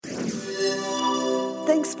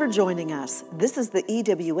Thanks for joining us. This is the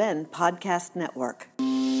EWN Podcast Network.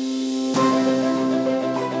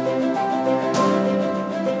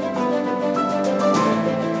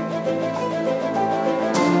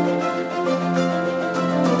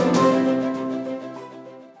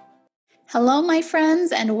 Hello, my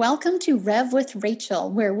friends, and welcome to Rev with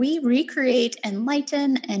Rachel, where we recreate,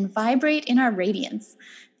 enlighten, and vibrate in our radiance.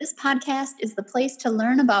 This podcast is the place to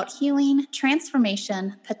learn about healing,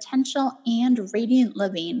 transformation, potential, and radiant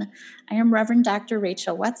living. I am Reverend Dr.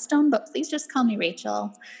 Rachel Whetstone, but please just call me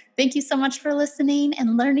Rachel. Thank you so much for listening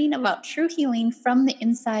and learning about true healing from the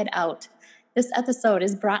inside out. This episode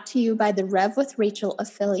is brought to you by the Rev with Rachel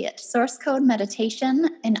affiliate, Source Code Meditation,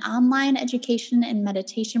 an online education and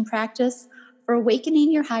meditation practice for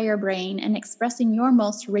awakening your higher brain and expressing your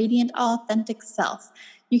most radiant, authentic self.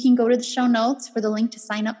 You can go to the show notes for the link to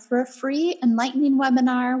sign up for a free enlightening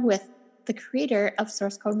webinar with the creator of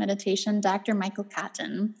Source Code Meditation, Dr. Michael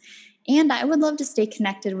Cotton. And I would love to stay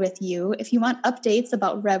connected with you. If you want updates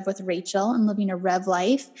about Rev with Rachel and living a Rev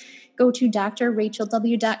life, go to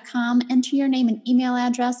drrachelw.com, enter your name and email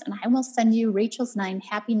address, and I will send you Rachel's 9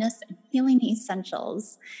 Happiness and Healing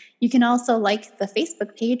Essentials. You can also like the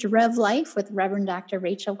Facebook page, Rev Life with Reverend Dr.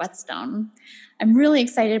 Rachel Whetstone. I'm really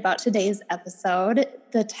excited about today's episode.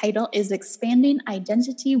 The title is Expanding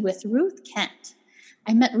Identity with Ruth Kent.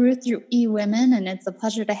 I met Ruth through eWomen, and it's a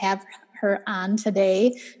pleasure to have her on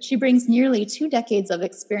today. She brings nearly 2 decades of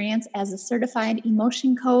experience as a certified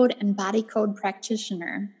emotion code and body code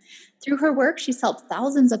practitioner. Through her work, she's helped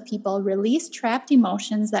thousands of people release trapped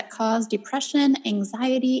emotions that cause depression,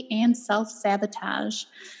 anxiety, and self-sabotage.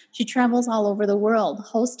 She travels all over the world,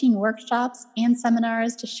 hosting workshops and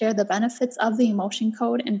seminars to share the benefits of the emotion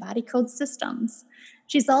code and body code systems.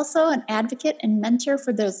 She's also an advocate and mentor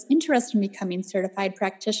for those interested in becoming certified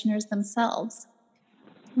practitioners themselves.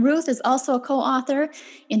 Ruth is also a co-author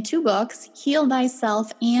in 2 books, Heal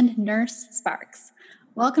Thyself and Nurse Sparks.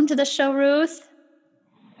 Welcome to the show, Ruth.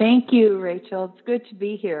 Thank you, Rachel. It's good to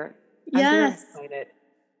be here. Yes. I'm very excited.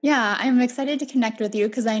 Yeah, I'm excited to connect with you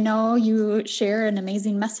because I know you share an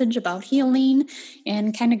amazing message about healing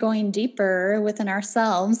and kind of going deeper within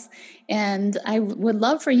ourselves. And I would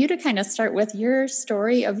love for you to kind of start with your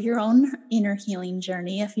story of your own inner healing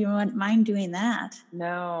journey, if you wouldn't mind doing that.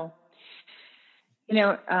 No.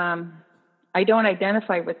 I don't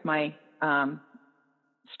identify with my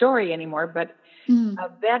story anymore, but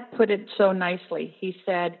Vet put it so nicely. He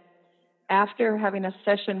said, after having a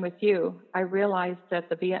session with you, I realized that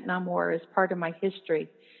the Vietnam War is part of my history,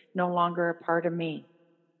 no longer a part of me.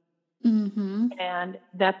 Mm-hmm. And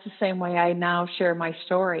that's the same way I now share my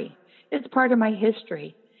story. It's part of my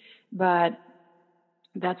history, but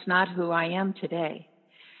that's not who I am today.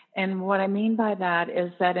 And what I mean by that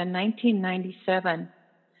is that in 1997,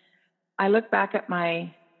 I look back at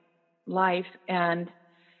my life and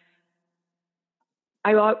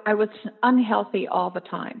I was unhealthy all the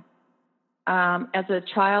time. As a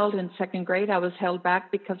child in 2nd grade, I was held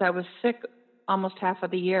back because I was sick almost half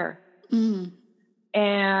of the year.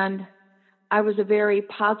 And I was a very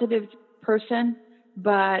positive person,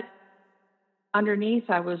 but underneath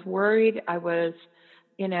I was worried. I was,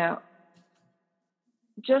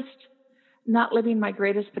 just not living my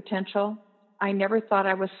greatest potential. I never thought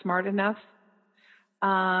I was smart enough.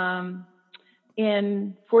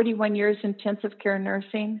 In 41 years intensive care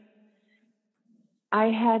nursing, I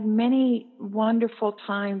had many wonderful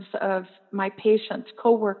times of my patients,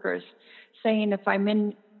 coworkers, saying, if I'm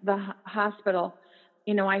in the hospital,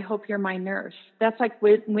 I hope you're my nurse. That's like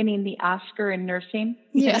winning the Oscar in nursing.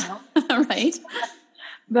 Yeah, right.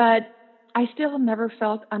 But I still never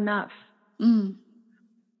felt enough.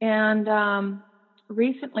 And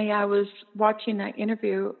recently I was watching an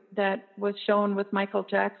interview that was shown with Michael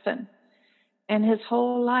Jackson, and his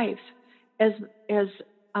whole life as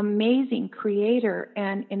amazing creator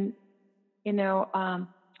and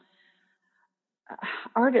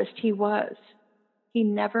artist he was. He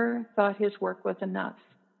never thought his work was enough.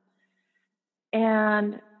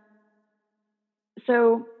 And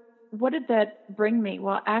so what did that bring me?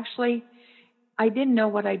 Well, actually, I didn't know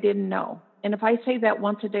what I didn't know. And if I say that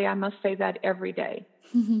once a day, I must say that every day.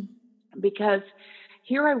 Because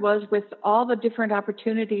here I was with all the different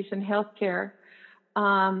opportunities in healthcare,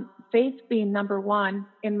 faith being number 1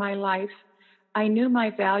 in my life. I knew my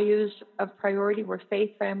values of priority were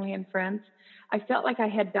faith, family, and friends. I felt like I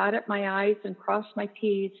had dotted my I's and crossed my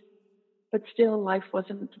T's, but still life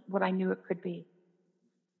wasn't what I knew it could be.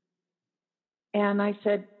 And I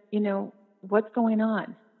said, what's going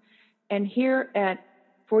on? And here at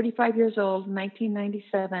 45 years old,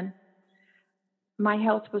 1997, my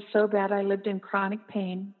health was so bad I lived in chronic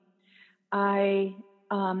pain. I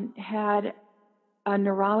had a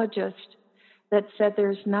neurologist that said,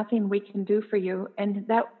 "There's nothing we can do for you." And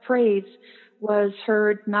that phrase was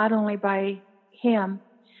heard not only by him,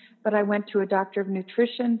 but I went to a doctor of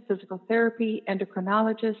nutrition, physical therapy,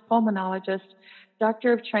 endocrinologist, pulmonologist,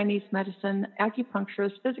 doctor of Chinese medicine,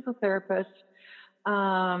 acupuncturist, physical therapist,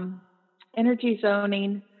 energy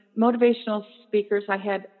zoning, motivational speakers. I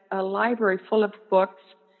had a library full of books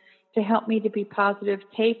to help me to be positive,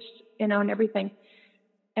 tapes, and everything.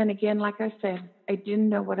 And again, like I said, I didn't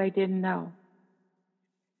know what I didn't know.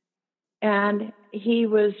 And he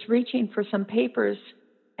was reaching for some papers.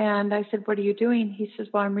 And I said, "What are you doing?" He says,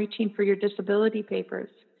 "Well, I'm reaching for your disability papers.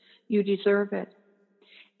 You deserve it."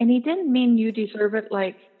 And he didn't mean you deserve it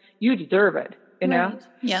like you deserve it, Right.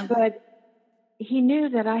 Yeah. But he knew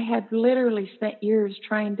that I had literally spent years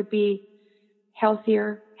trying to be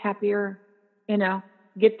healthier, happier,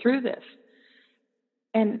 get through this.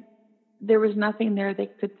 And there was nothing there they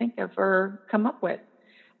could think of or come up with.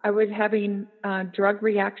 I was having drug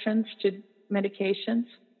reactions to medications,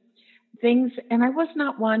 things, and I was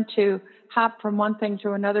not one to hop from one thing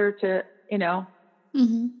to another to,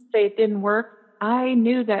 say it didn't work. I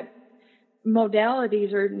knew that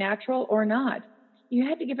modalities are natural or not. You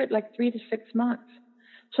had to give it like 3 to 6 months.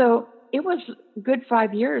 So it was a good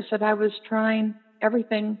 5 years that I was trying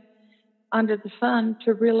everything under the sun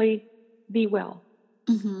to really be well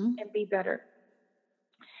and be better.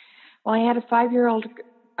 Well, I had a 5-year-old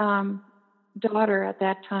daughter at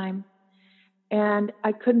that time, and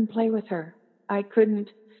I couldn't play with her. I couldn't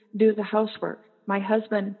do the housework. My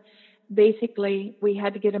husband, basically, we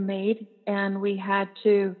had to get a maid, and we had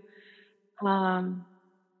to,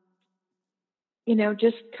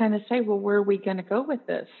 just kind of say, well, where are we going to go with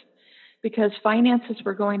this? Because finances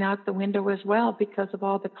were going out the window as well because of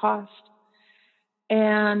all the cost.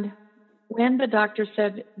 And when the doctor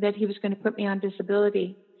said that he was going to put me on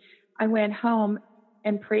disability, I went home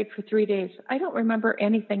and prayed for 3 days. I don't remember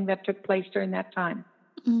anything that took place during that time.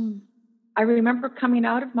 I remember coming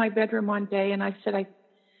out of my bedroom one day and I said,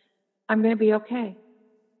 I'm going to be okay.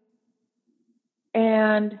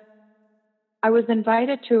 And I was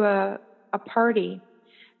invited to a party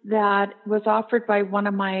that was offered by one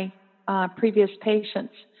of my previous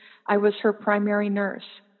patients. I was her primary nurse.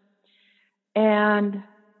 And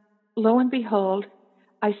lo and behold,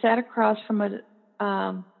 I sat across from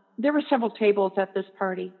there were several tables at this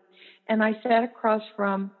party, and I sat across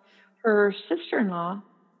from her sister-in-law,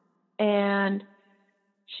 and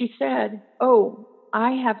she said, "Oh,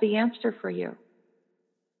 I have the answer for you."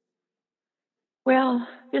 Well,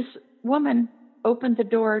 this woman opened the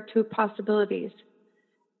door to possibilities.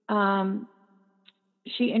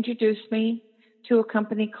 She introduced me to a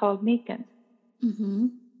company called Nikan.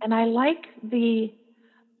 And I like the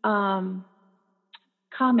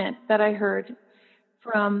comment that I heard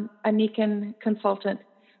from a Nikan consultant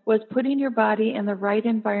was putting your body in the right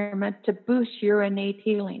environment to boost your innate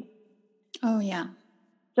healing. Oh, yeah.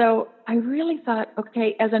 So I really thought,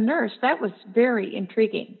 okay, as a nurse, that was very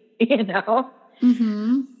intriguing,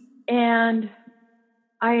 And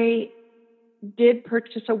I did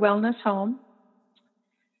purchase a wellness home,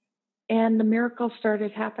 and the miracles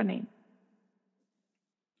started happening.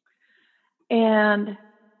 And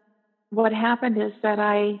what happened is that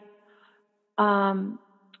I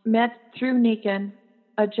met through Nikan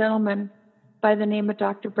a gentleman by the name of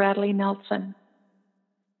Dr. Bradley Nelson.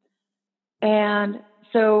 And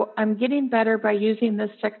so I'm getting better by using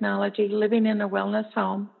this technology, living in a wellness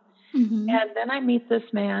home. And then I meet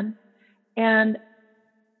this man, and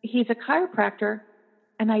he's a chiropractor,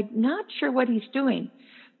 and I'm not sure what he's doing,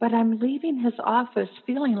 but I'm leaving his office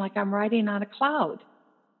feeling like I'm riding on a cloud.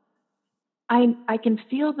 I can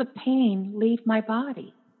feel the pain leave my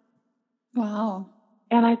body. Wow.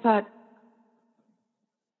 And I thought,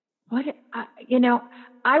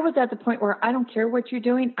 I was at the point where I don't care what you're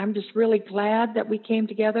doing. I'm just really glad that we came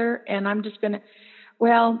together, and I'm just going to,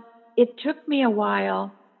 well, it took me a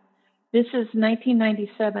while. This is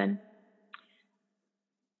 1997.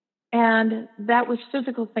 And that was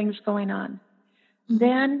physical things going on.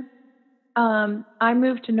 Then I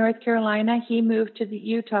moved to North Carolina. He moved to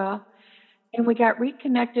Utah, and we got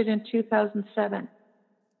reconnected in 2007.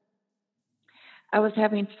 I was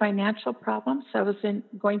having financial problems. I was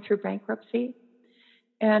going through bankruptcy,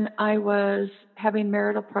 and I was having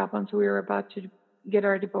marital problems. We were about to get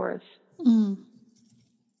our divorce. And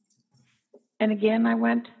again, I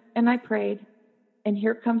went and I prayed, and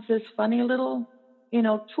here comes this funny little,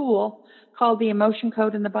 tool called the emotion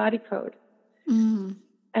code and the body code.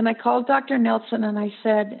 And I called Dr. Nelson and I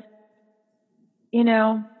said,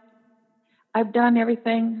 I've done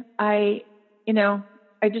everything. I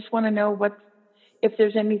just want to know what, if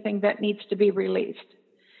there's anything that needs to be released.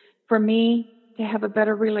 For me to have a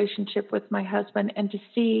better relationship with my husband and to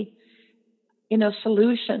see,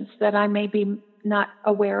 solutions that I may be not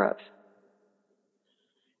aware of.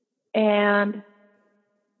 And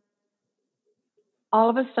all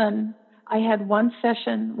of a sudden, I had one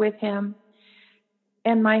session with him,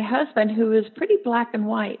 and my husband, who is pretty black and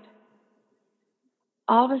white,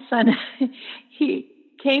 all of a sudden, he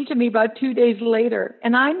came to me about 2 days later,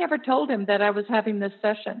 and I never told him that I was having this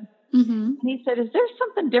session. Mm-hmm. And he said, "Is there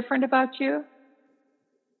something different about you?"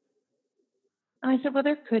 And I said, "Well,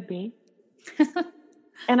 there could be."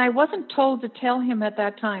 And I wasn't told to tell him at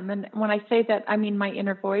that time. And when I say that, I mean my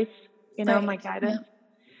inner voice, Right. my guidance. Yeah.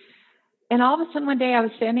 And all of a sudden one day I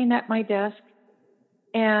was standing at my desk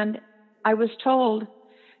and I was told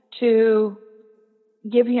to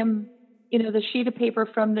give him, the sheet of paper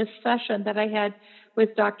from this session that I had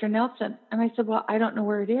with Dr. Nelson. And I said, "Well, I don't know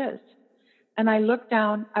where it is." And I looked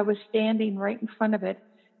down, I was standing right in front of it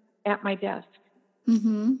at my desk.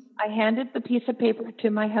 Mm-hmm. I handed the piece of paper to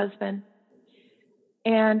my husband,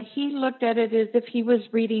 and he looked at it as if he was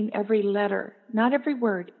reading every letter, not every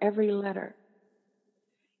word, every letter.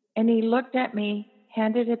 And he looked at me,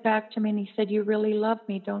 handed it back to me, and he said, "You really love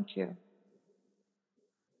me, don't you?"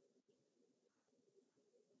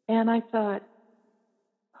 And I thought,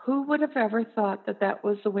 who would have ever thought that that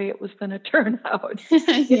was the way it was going to turn out,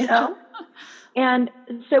 Yeah. And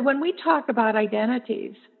so when we talk about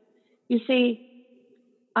identities, you see,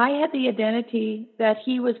 I had the identity that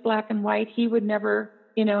he was black and white. He would never,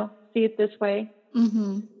 see it this way,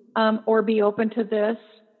 or be open to this.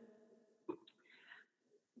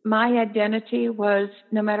 My identity was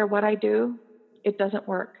no matter what I do, it doesn't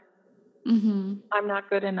work. I'm not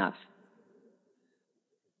good enough.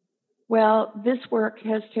 Well, this work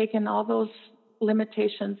has taken all those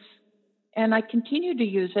limitations, and I continue to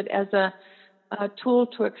use it as a tool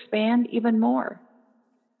to expand even more.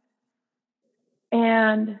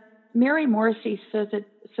 And Mary Morrissey says it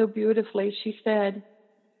so beautifully. She said,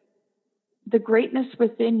 "The greatness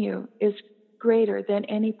within you is greater than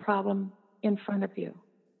any problem in front of you."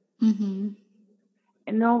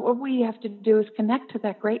 And all what we have to do is connect to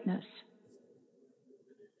that greatness.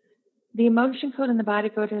 The emotion code and the body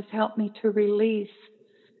code has helped me to release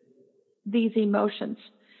these emotions.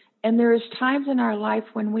 And there's times in our life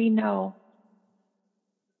when we know,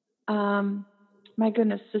 my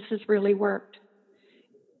goodness, this has really worked.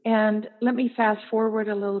 And let me fast forward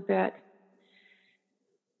a little bit.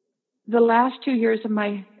 The last 2 years of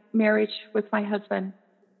my marriage with my husband,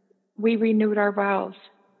 we renewed our vows.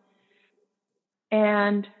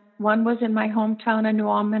 And one was in my hometown of New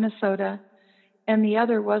Ulm, Minnesota, and the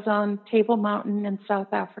other was on Table Mountain in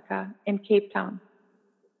South Africa, in Cape Town.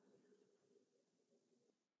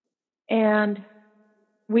 And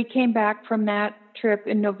we came back from that trip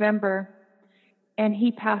in November, and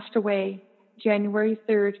he passed away January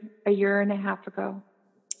 3rd, a year and a half ago.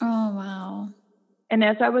 Oh, wow. And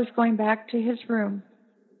as I was going back to his room,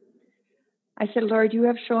 I said, "Lord, you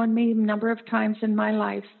have shown me a number of times in my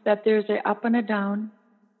life that there's an up and a down,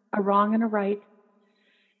 a wrong and a right.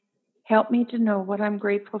 Help me to know what I'm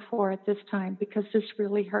grateful for at this time, because this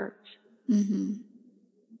really hurts."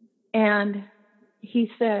 And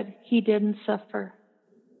he said he didn't suffer.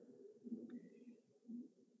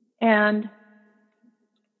 And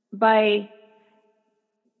by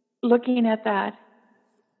looking at that,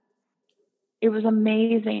 it was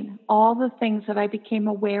amazing, all the things that I became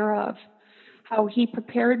aware of, how he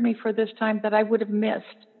prepared me for this time that I would have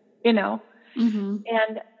missed,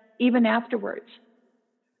 and even afterwards.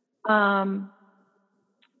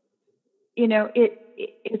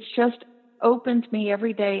 It's just opened me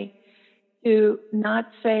every day to not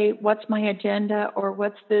say, what's my agenda or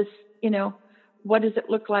what's this, what does it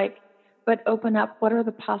look like, but open up, what are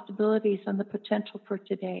the possibilities and the potential for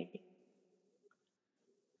today?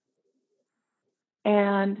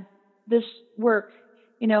 And this work,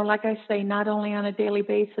 like I say, not only on a daily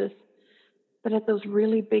basis, but at those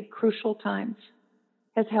really big, crucial times,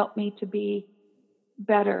 has helped me to be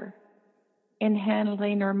better in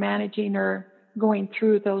handling or managing or going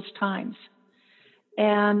through those times.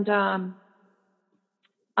 And on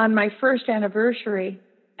my first anniversary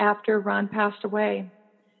after Ron passed away,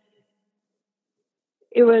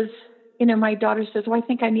 it was, my daughter says, "Well, I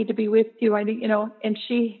think I need to be with you." And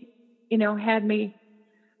she, had me,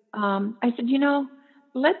 I said,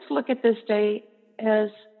 let's look at this day as,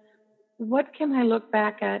 what can I look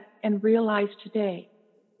back at and realize today?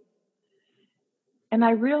 And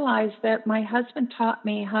I realized that my husband taught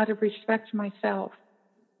me how to respect myself.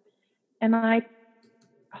 And I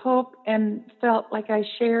hope and felt like I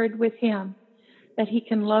shared with him that he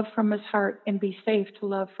can love from his heart and be safe to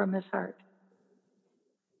love from his heart.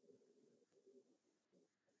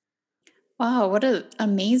 Wow, what an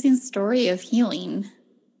amazing story of healing.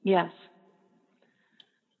 Yes.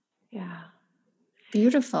 Yeah.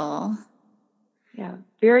 Beautiful. Yeah.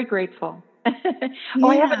 Very grateful. Oh,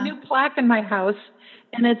 I have a Yeah. new plaque in my house,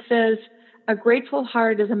 and it says, "A grateful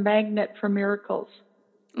heart is a magnet for miracles."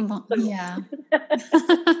 Well, So, yeah.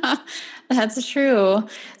 That's true.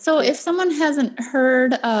 So yeah. if someone hasn't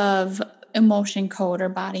heard of emotion code or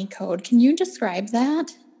body code, can you describe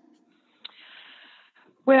that?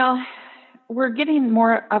 Well, we're getting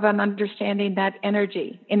more of an understanding that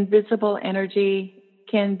energy, invisible energy,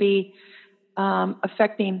 can be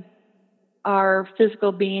affecting our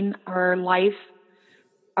physical being, our life,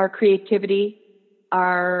 our creativity,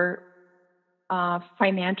 our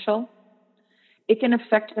financial. It can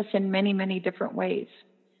affect us in many, many different ways.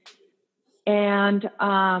 And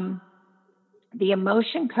the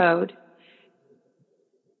emotion code,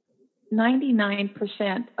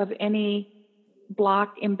 99% of any block,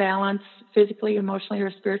 imbalance, physically, emotionally,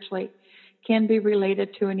 or spiritually, can be related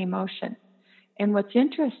to an emotion. And what's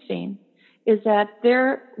interesting is that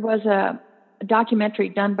there was a documentary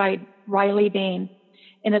done by Riley Dane,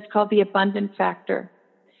 and it's called The Abundant Factor.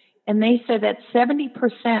 And they said that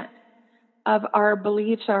 70% of our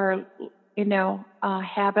beliefs, our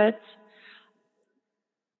habits,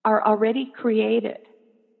 are already created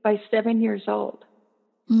by 7 years old,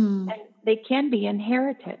 Mm, and they can be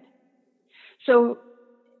inherited. So,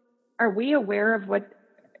 are we aware of what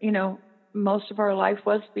most of our life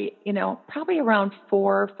was? Probably around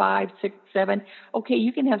 4, 5, 6, 7. Okay,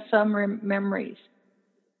 you can have some memories,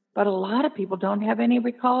 but a lot of people don't have any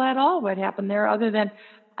recall at all what happened there, other than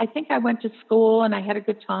I think I went to school and I had a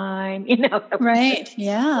good time. That was it. right. But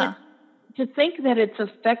Yeah. to think that it's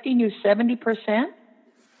affecting you 70%,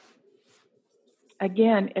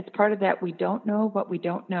 again, it's part of that we don't know what we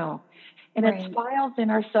don't know. And it's Right. filed in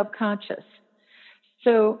our subconscious.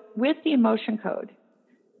 So with the emotion code,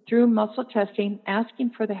 through muscle testing,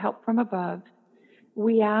 asking for the help from above,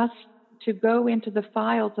 we ask to go into the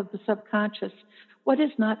files of the subconscious. What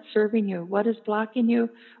is not serving you? What is blocking you?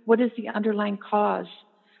 What is the underlying cause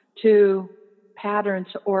to patterns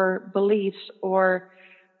or beliefs or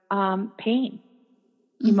pain,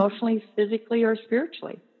 Mhm. emotionally, physically, or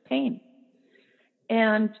spiritually? Pain.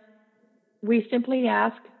 And we simply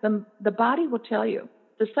ask them, the body will tell you.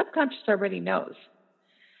 The subconscious already knows.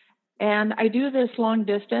 And I do this long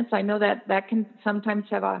distance. I know that that can sometimes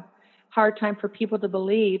have a hard time for people to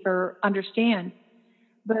believe or understand.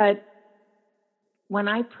 But when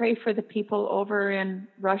I pray for the people over in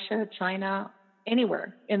Russia, China,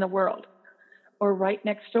 anywhere in the world, or right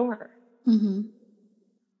next door, Mhm.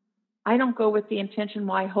 I don't go with the intention,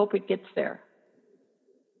 well, I hope it gets there.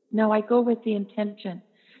 No, I go with the intention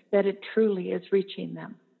that it truly is reaching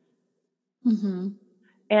them. Mhm.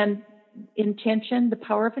 And intention, the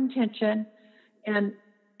power of intention, and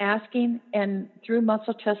asking, and through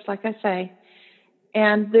muscle tests, like I say,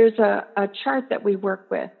 and there's a chart that we work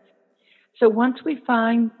with. So once we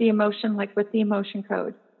find the emotion, like with the emotion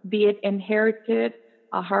code, be it inherited,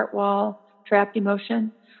 a heart wall, trapped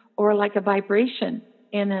emotion, or like a vibration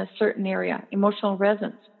in a certain area, emotional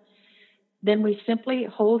resonance, then we simply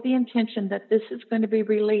hold the intention that this is going to be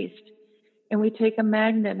released. And we take a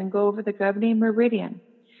magnet and go over the governing meridian.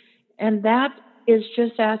 And that is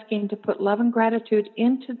just asking to put love and gratitude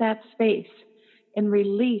into that space and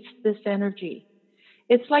release this energy.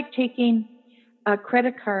 It's like taking a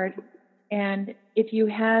credit card, and if you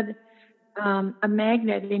had a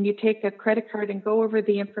magnet and you take a credit card and go over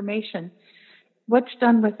the information, what's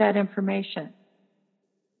done with that information?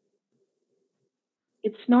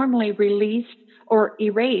 It's normally released or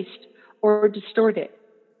erased or distorted.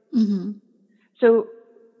 Mhm. So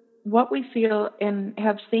what we feel and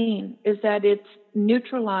have seen is that it's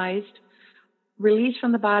neutralized, released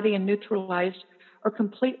from the body and neutralized, or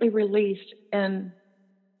completely released and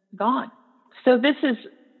gone. So this is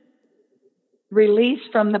released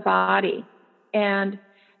from the body. And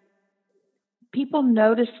people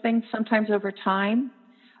notice things sometimes over time,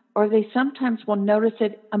 or they sometimes will notice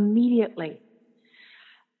it immediately.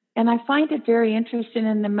 And I find it very interesting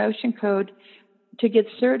in the emotion code to get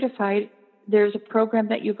certified. There's a program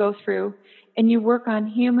that you go through, and you work on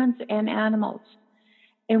humans and animals.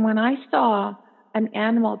 And when I saw an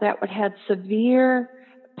animal that had severe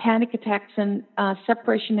panic attacks and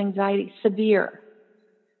separation anxiety, severe,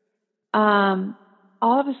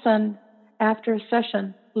 all of a sudden, after a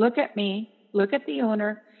session, look at me, look at the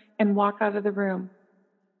owner, and walk out of the room.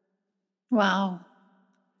 Wow.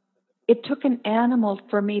 It took an animal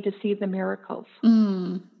for me to see the miracles.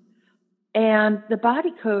 Mm. And the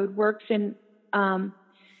body code works in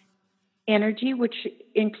energy, which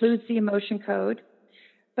includes the emotion code,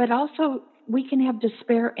 but also we can have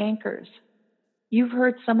despair anchors. You've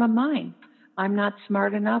heard some of mine. I'm not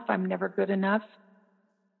smart enough. I'm never good enough.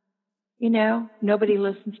 Nobody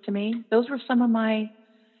listens to me. Those were some of my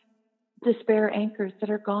despair anchors that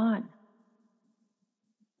are gone.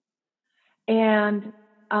 And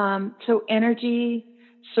so energy,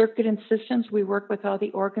 circuit and systems, we work with all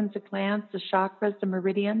the organs, the glands, the chakras, the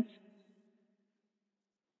meridians,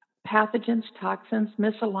 pathogens, toxins,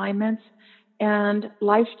 misalignments, and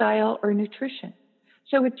lifestyle or nutrition.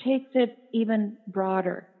 So it takes it even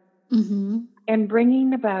broader and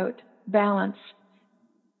bringing about balance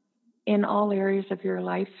in all areas of your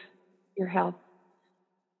life, your health,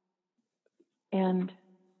 and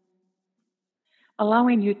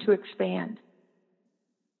allowing you to expand.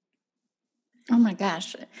 Oh my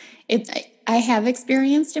gosh. I have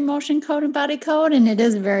experienced emotion code and body code, and it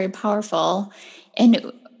is very powerful.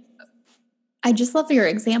 And I just love your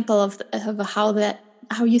example of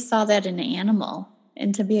how you saw that in an animal.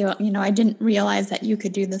 And to be able, I didn't realize that you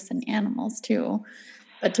could do this in animals too.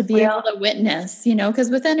 But to be able to witness, because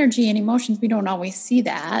with energy and emotions, we don't always see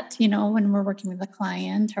that, when we're working with a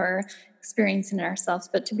client or experiencing it ourselves,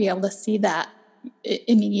 but to be able to see that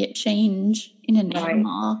immediate change in an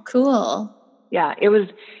animal, cool. Yeah, it was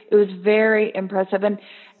very impressive. And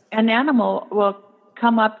an animal will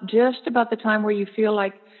come up just about the time where you feel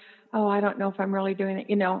like, oh, I don't know if I'm really doing it.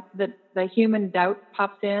 The human doubt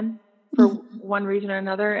pops in for one reason or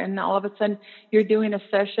another. And all of a sudden you're doing a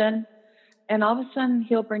session and all of a sudden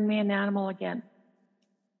he'll bring me an animal again.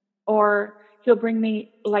 Or he'll bring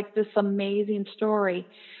me like this amazing story.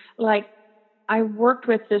 Like I worked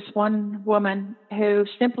with this one woman who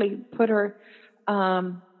simply put her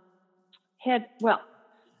head, well,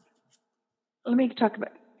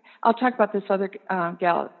 I'll talk about this other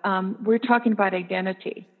gal. We're talking about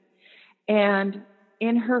identity. And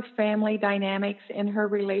in her family dynamics, in her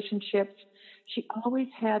relationships, she always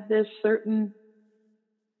had this certain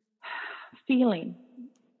feeling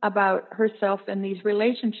about herself in these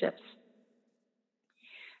relationships.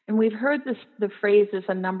 And we've heard the phrases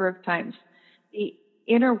a number of times. The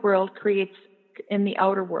inner world creates in the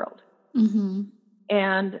outer world.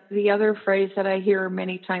 And the other phrase that I hear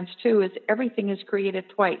many times too is everything is created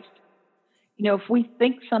twice. If we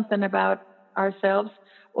think something about ourselves,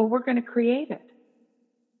 well, we're going to create it.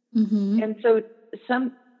 And so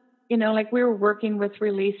like we were working with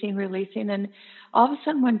releasing, and all of a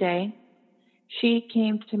sudden one day she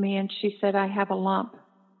came to me and she said, I have a lump.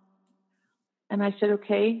 And I said,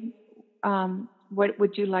 okay, what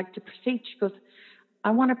would you like to proceed? She goes,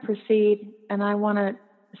 I want to proceed and I want to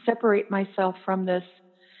separate myself from this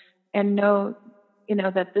and know,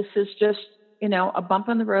 that this is just, a bump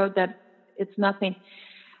on the road, that it's nothing.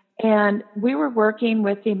 And we were working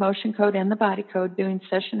with the emotion code and the body code, doing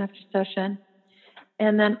session after session.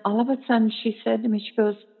 And then all of a sudden she said to me, she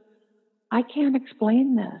goes, I can't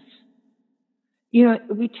explain this.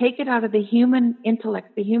 We take it out of the human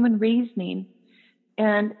intellect, the human reasoning,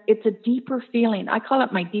 and it's a deeper feeling. I call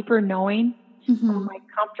it my deeper knowing, or my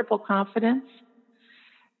comfortable confidence.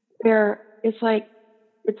 Where it's like,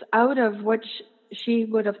 it's out of what she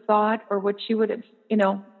would have thought or what she would have,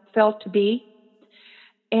 felt to be.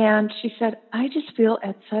 And she said, I just feel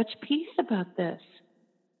at such peace about this.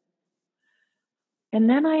 And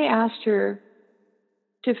then I asked her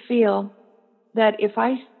to feel that if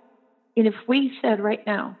we said right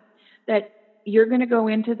now that you're going to go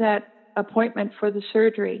into that appointment for the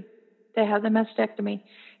surgery to have the mastectomy,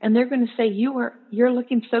 and they're going to say, you're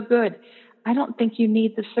looking so good, I don't think you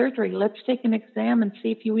need the surgery. Let's take an exam and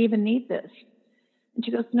see if you even need this. And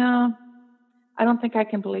she goes, no, I don't think I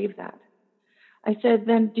can believe that. I said,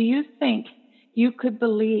 then do you think you could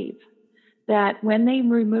believe that when they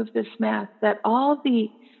remove this mass, that all the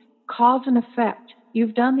cause and effect,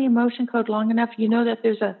 you've done the emotion code long enough, you know that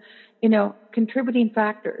there's contributing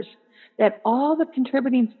factors, that all the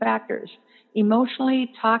contributing factors, emotionally,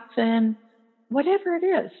 toxin, whatever it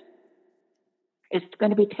is going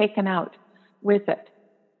to be taken out with it.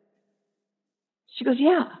 She goes,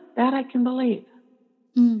 yeah, that I can believe.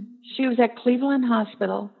 She was at Cleveland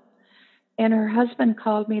Hospital, and her husband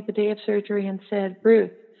called me the day of surgery and said,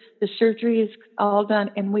 Ruth, the surgery is all done,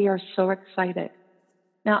 and we are so excited.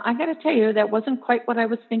 Now, I got to tell you, that wasn't quite what I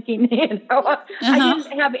was thinking. I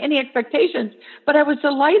didn't have any expectations, but I was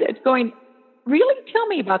delighted, going, really? Tell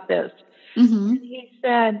me about this. And he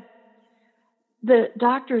said, the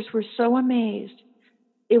doctors were so amazed.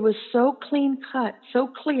 It was so clean cut, so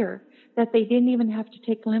clear, that they didn't even have to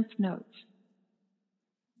take lymph nodes.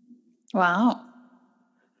 Wow.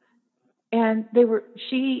 And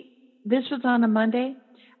this was on a Monday.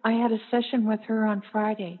 I had a session with her on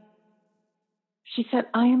Friday. She said,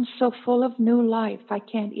 I am so full of new life, I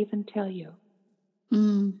can't even tell you.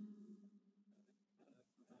 Mm.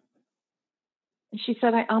 And she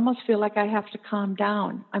said, I almost feel like I have to calm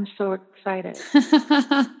down. I'm so excited.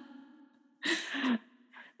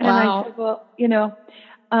 And I said, well,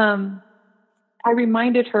 I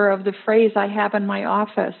reminded her of the phrase I have in my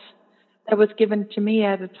office that was given to me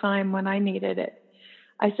at a time when I needed it.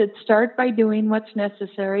 I said, start by doing what's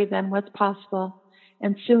necessary, then what's possible,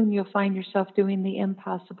 and soon you'll find yourself doing the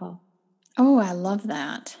impossible. Oh, I love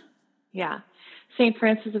that. Yeah. St.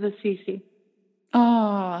 Francis of Assisi.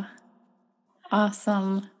 Oh,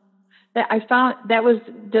 awesome. That I found that was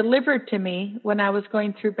delivered to me when I was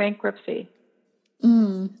going through bankruptcy.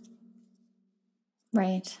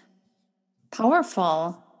 Right.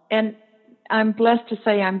 Powerful. And I'm blessed to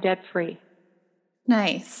say I'm debt free.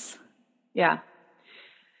 Nice. Yeah.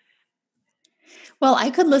 Well,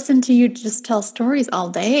 I could listen to you just tell stories all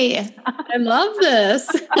day. I love this.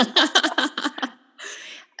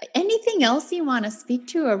 Anything else you want to speak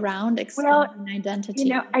to around expanding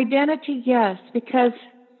identity? Identity, yes, because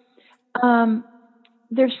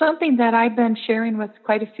there's something that I've been sharing with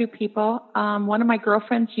quite a few people. One of my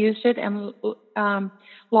girlfriends used it and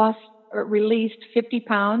released 50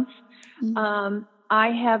 pounds. Mm-hmm. I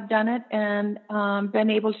have done it and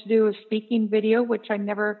been able to do a speaking video, which I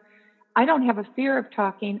don't have a fear of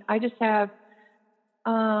talking. I just have,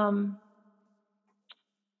 I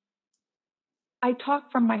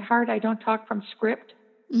talk from my heart. I don't talk from script,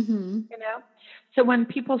 So when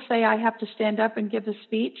people say I have to stand up and give a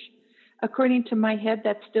speech, according to my head,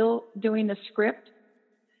 that's still doing a script.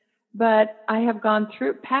 But I have gone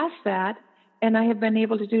past that, and I have been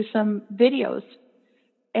able to do some videos.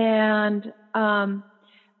 And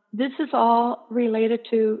this is all related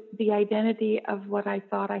to the identity of what I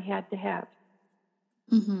thought I had to have,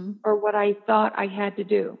 or what I thought I had to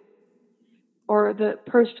do, or the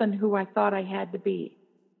person who I thought I had to be.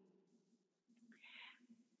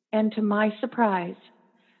 And to my surprise,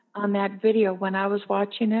 on that video, when I was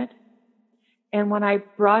watching it, and when I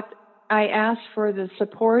asked for the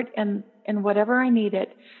support and whatever I needed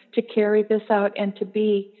to carry this out and to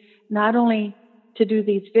be, not only to do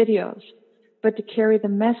these videos, but to carry the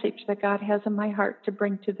message that God has in my heart to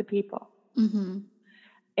bring to the people.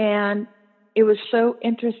 And it was so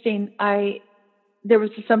interesting. There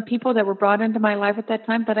was some people that were brought into my life at that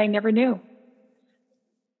time that I never knew.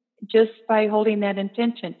 Just by holding that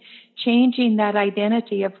intention, changing that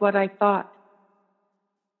identity of what I thought.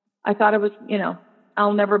 I thought it was,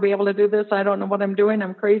 I'll never be able to do this. I don't know what I'm doing.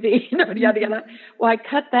 I'm crazy, yada, yada. Well, I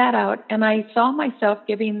cut that out, and I saw myself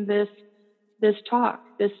giving this talk,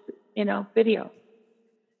 this, video.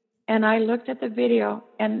 And I looked at the video,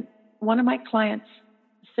 and one of my clients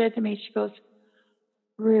said to me, she goes,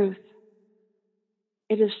 Ruth,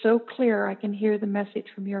 it is so clear I can hear the message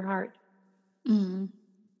from your heart.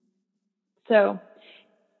 So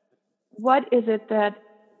what is it that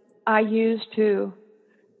I use to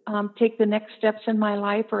take the next steps in my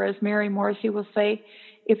life? Or as Mary Morrissey will say,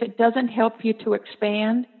 if it doesn't help you to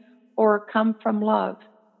expand or come from love,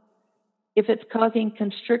 if it's causing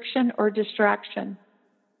constriction or distraction,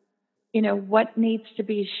 what needs to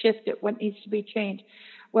be shifted, what needs to be changed?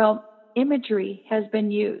 Well, imagery has been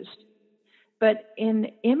used. But in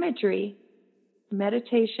imagery,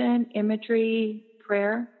 meditation, imagery,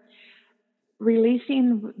 prayer,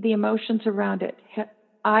 releasing the emotions around it.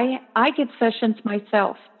 I get sessions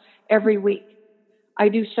myself every week. I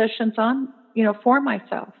do sessions for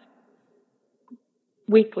myself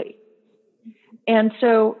weekly. And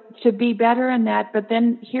so to be better in that, but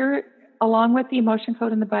then here, along with the emotion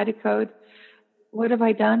code and the body code, what have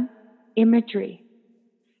I done? Imagery.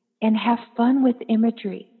 And have fun with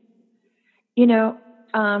imagery.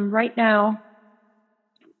 Right now,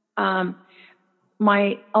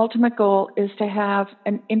 my ultimate goal is to have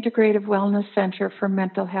an integrative wellness center for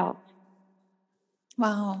mental health.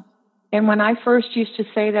 Wow. And when I first used to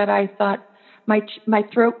say that, I thought my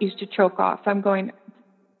throat used to choke off. I'm going,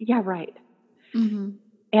 yeah, right. And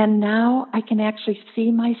now I can actually see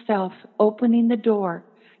myself opening the door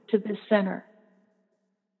to this center.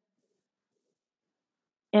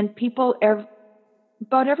 And people,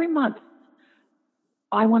 about every month,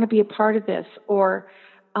 I want to be a part of this, or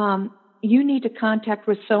you need to contact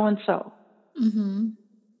with so-and-so.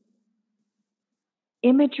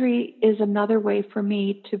 Imagery is another way for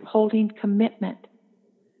me to holding commitment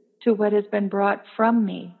to what has been brought from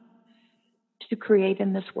me to create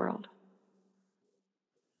in this world.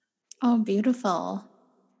 Oh, beautiful.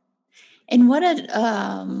 And what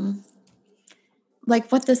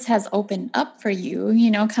like what this has opened up for you,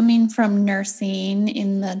 coming from nursing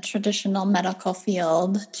in the traditional medical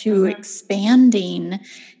field to expanding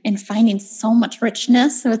and finding so much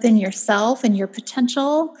richness within yourself and your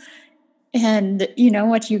potential and,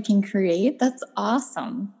 what you can create. That's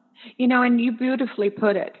awesome. And you beautifully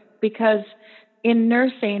put it, because in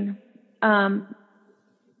nursing,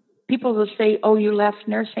 people will say, oh, you left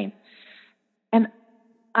nursing. And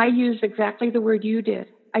I use exactly the word you did.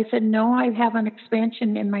 I said, no, I have an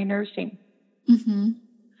expansion in my nursing. Mm-hmm.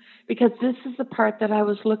 Because this is the part that I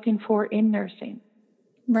was looking for in nursing.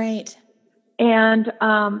 Right. And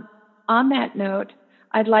on that note,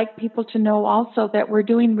 I'd like people to know also that we're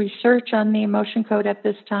doing research on the emotion code at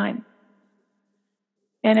this time.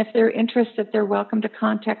 And if they're interested, they're welcome to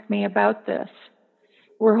contact me about this.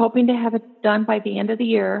 We're hoping to have it done by the end of the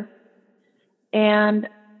year. And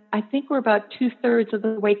I think we're about 2/3 of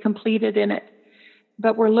the way completed in it.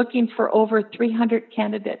 But we're looking for over 300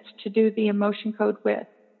 candidates to do the emotion code with.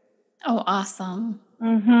 Oh, awesome.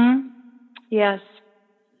 Mm-hmm. Yes.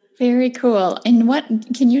 Very cool. And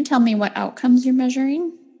can you tell me what outcomes you're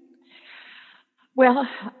measuring? Well,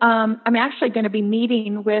 I'm actually going to be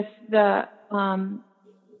meeting with the,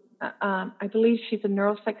 I believe she's a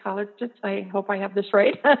neuropsychologist. I hope I have this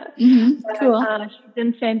right. Mm-hmm. Cool. She's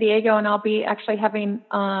in San Diego, and I'll be actually having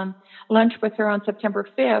lunch with her on September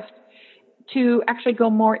 5th to actually go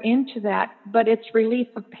more into that. But it's relief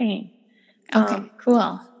of pain. Okay,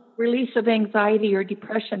 cool. Release of anxiety or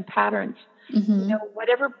depression patterns. Mm-hmm.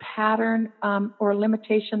 Whatever pattern or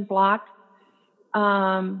limitation block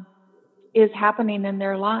is happening in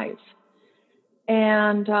their lives.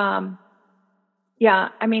 And the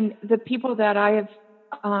people that I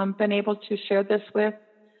have been able to share this with,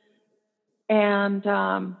 and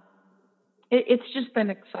it's just been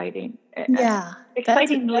exciting. Yeah.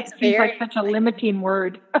 Exciting That's seems very like such a limiting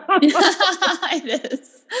word. It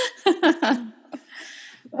is.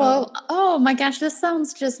 Well, oh my gosh, this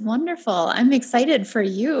sounds just wonderful. I'm excited for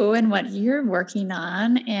you and what you're working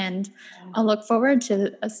on. And I'll look forward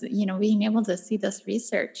to us, being able to see this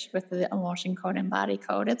research with the emotion code and body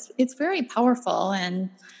code. It's very powerful and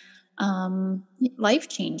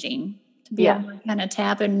life-changing to be able to kind of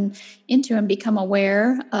tap into and become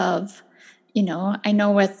aware of. I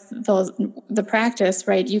know with the practice,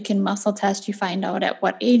 right, you can muscle test, you find out at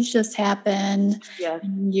what age this happened. Yes.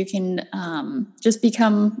 And you can just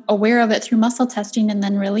become aware of it through muscle testing and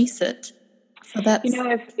then release it. So that's,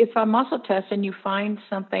 if a muscle test and you find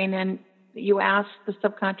something and you ask the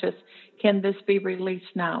subconscious, can this be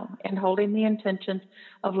released now? And holding the intentions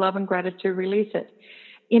of love and gratitude, release it.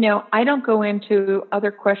 I don't go into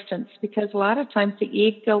other questions, because a lot of times the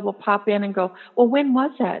ego will pop in and go, well, when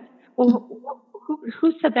was that? Well,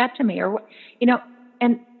 who said that to me? Or,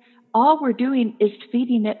 and all we're doing is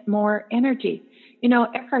feeding it more energy.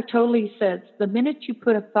 Eckhart Tolle says, the minute you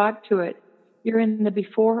put a thought to it, you're in the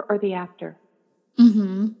before or the after.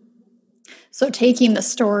 mm-hmm. So taking the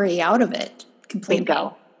story out of it completely.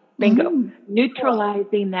 Bingo. Mm-hmm.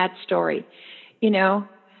 Neutralizing that story,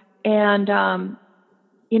 and,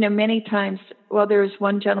 many times, well, there's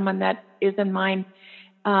one gentleman that is in mind.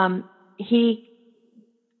 He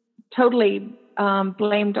totally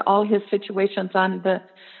blamed all his situations on the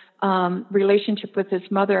relationship with his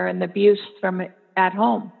mother and the abuse from at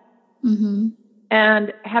home. Mm-hmm.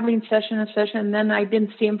 And having session, and then I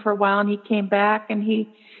didn't see him for a while, and he came back and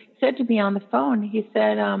he said to me on the phone, he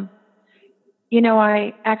said,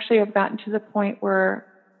 I actually have gotten to the point where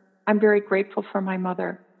I'm very grateful for my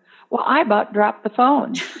mother. Well, I about dropped the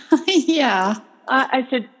phone. Yeah. I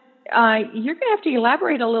said, you're going to have to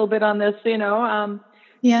elaborate a little bit on this,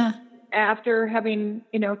 Yeah. after having,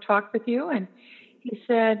 talked with you. And he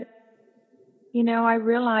said, I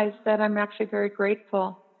realized that I'm actually very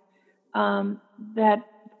grateful that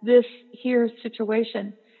this here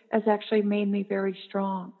situation has actually made me very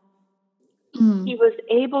strong. Mm. He was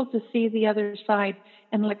able to see the other side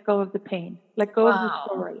and let go of the pain, let go of the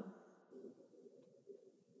story.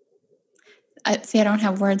 I don't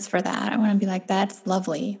have words for that. I want to be like, that's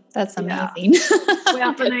lovely. That's amazing.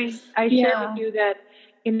 Well, and I shared with you that,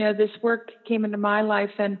 this work came into my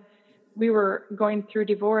life and we were going through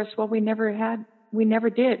divorce. Well, we never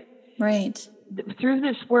did. Right. Through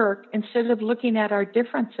this work, instead of looking at our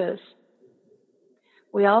differences,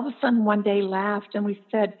 we all of a sudden one day laughed and we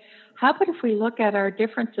said, how about if we look at our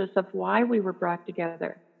differences of why we were brought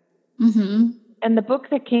together? Mm-hmm. And the book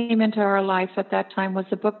that came into our life at that time was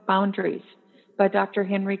the book Boundaries by Dr.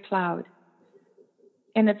 Henry Cloud.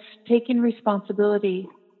 And it's taking responsibility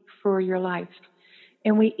for your life.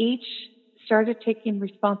 And we each started taking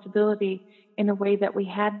responsibility in a way that we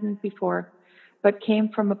hadn't before. but came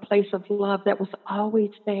from a place of love that was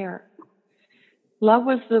always there. Love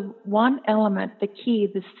was the one element, the key,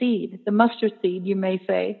 the seed, the mustard seed, you may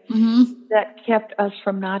say, that kept us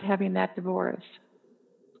from not having that divorce.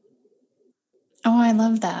 Oh, I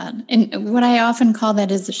love that. And what I often call that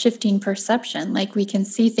is a shifting perception. Like we can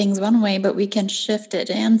see things one way, but we can shift it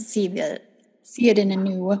and see it in a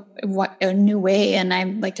new way. And I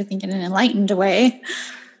like to think in an enlightened way.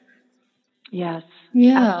 Yes.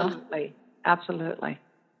 Yeah. Absolutely.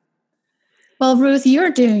 Well, Ruth, you're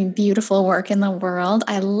doing beautiful work in the world.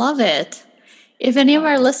 I love it. If any of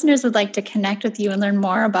our listeners would like to connect with you and learn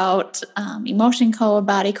more about Emotion Code,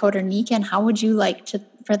 Body Code, or NECAN, how would you like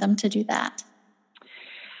for them to do that?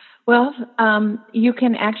 Well, you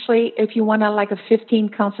can actually, if you want a 15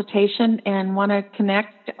 consultation and want to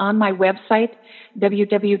connect on my website,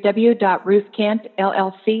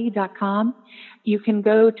 www.ruthkentllc.com, you can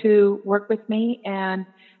go to work with me, and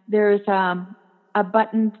there's a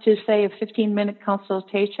button to say a 15-minute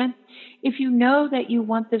consultation. If you know that you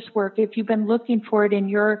want this work, if you've been looking for it in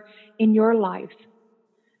your life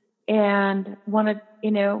and want to,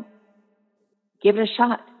 give it a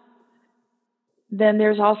shot, then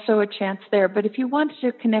there's also a chance there. But if you want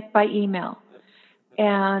to connect by email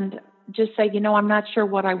and just say, I'm not sure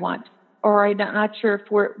what I want, or I'm not sure if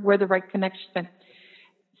we're the right connection,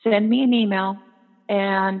 send me an email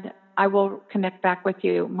and I will connect back with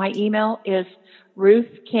you. My email is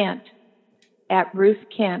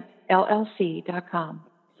ruthkent@ruthkentllc.com.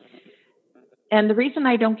 And the reason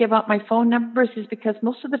I don't give out my phone numbers is because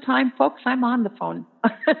most of the time, folks, I'm on the phone.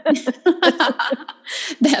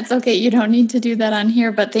 That's okay. You don't need to do that on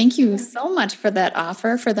here, but thank you so much for that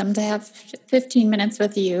offer for them to have 15 minutes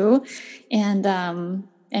with you and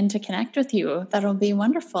to connect with you. That'll be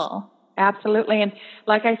wonderful. Absolutely. And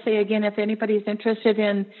like I say again, if anybody's interested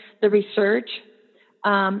in the research,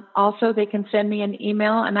 also they can send me an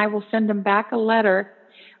email and I will send them back a letter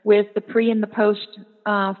with the pre and the post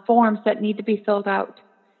forms that need to be filled out.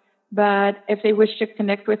 But if they wish to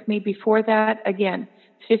connect with me before that, again,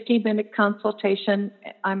 15-minute consultation,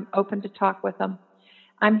 I'm open to talk with them.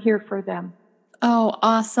 I'm here for them. Oh,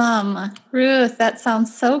 awesome. Ruth, that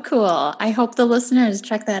sounds so cool. I hope the listeners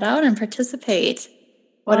check that out and participate.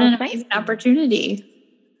 What an amazing opportunity.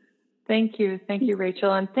 Thank you. Thank you,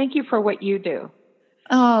 Rachel. And thank you for what you do.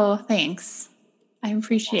 Oh, thanks. I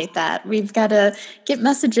appreciate that. We've got to get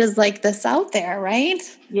messages like this out there, right?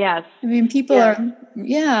 Yes. I mean, people are,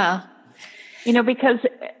 yeah. Because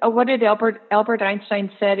what did Albert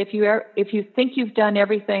Einstein said? If you think you've done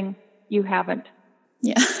everything, you haven't.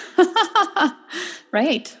 Yeah.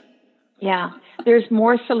 Right. Yeah. There's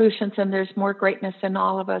more solutions and there's more greatness in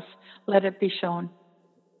all of us. Let it be shown.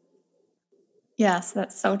 Yes,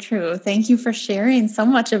 that's so true. Thank you for sharing so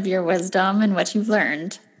much of your wisdom and what you've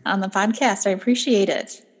learned on the podcast. I appreciate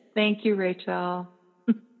it. Thank you, Rachel.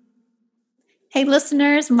 Hey,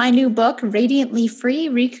 listeners, my new book, Radiantly Free,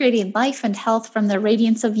 Recreating Life and Health from the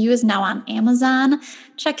Radiance of You, is now on Amazon.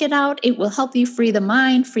 Check it out. It will help you free the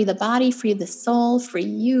mind, free the body, free the soul, free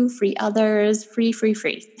you, free others, free.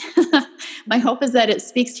 My hope is that it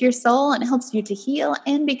speaks to your soul and helps you to heal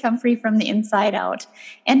and become free from the inside out.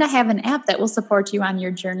 And I have an app that will support you on your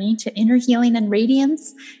journey to inner healing and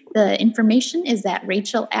radiance. The information is at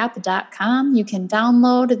rachelapp.com. You can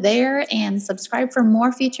download there and subscribe for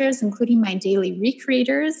more features, including my daily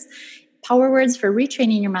recreators, power words for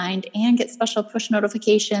retraining your mind, and get special push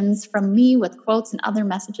notifications from me with quotes and other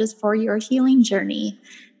messages for your healing journey.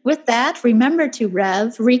 With that, remember to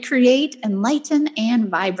recreate, enlighten, and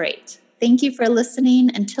vibrate. Thank you for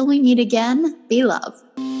listening. Until we meet again, be love.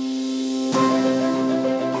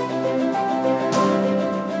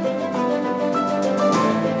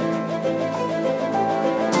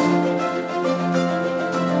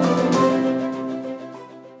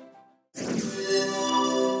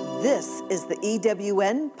 This is the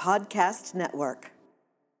EWN Podcast Network.